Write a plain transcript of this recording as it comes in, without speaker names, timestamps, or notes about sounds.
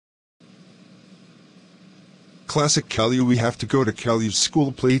Classic calliou, we have to go to calliou's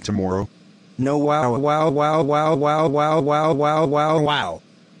school play tomorrow. No, wow, wow, wow, wow, wow, wow, wow, wow, wow, wow.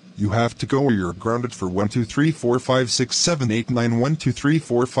 You have to go or you're grounded for 1 2 3 4 5 6 7 8 9 1 2 3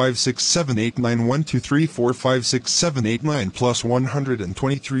 4 5 6 7 8 9 1 2 3 4 5 6 7 8 9 plus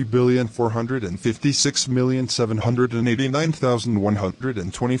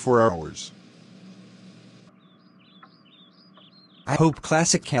 123,456,789,124 hours. I hope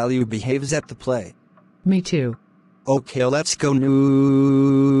Classic calliou behaves at the play. Me too. Okay, let's go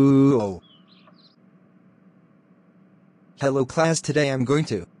now. Hello class, today I'm going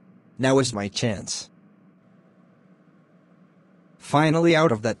to. Now is my chance. Finally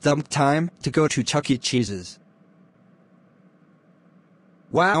out of that dump time to go to Chuck E. Cheese's.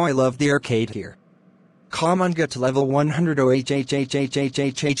 Wow, I love the arcade here. Come on, get to level 100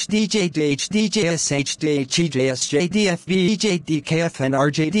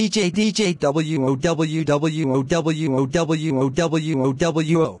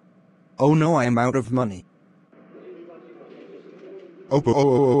 Oh no, I am out of money. Wow.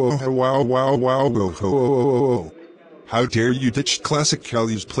 How dare you ditch Classic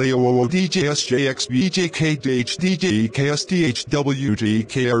calliou's play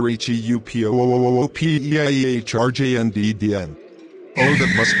DJSJXBJKDHDJKSDHWGKRHEUPOOPEIEHRJNDDN. Oh,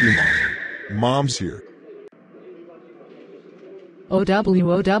 that must be Mom. Mom's here.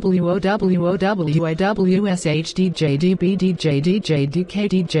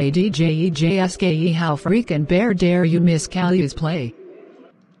 OWOWOWWSHDJDBDJDJDKDJDJEJSKE, how freaking bear dare you miss calliou's play?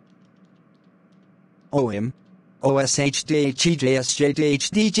 OM.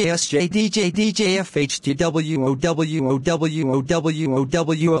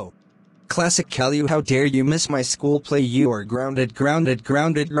 OSHDHEJSJDHDJSJDJDJFHDWOWOWOWOWO. Classic calliou, how dare you miss my school play? You are grounded for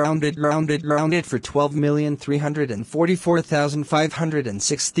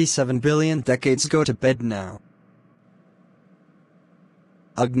 12,344,567 billion decades. Go to bed now.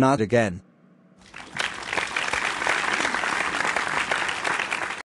 Ugh, not again.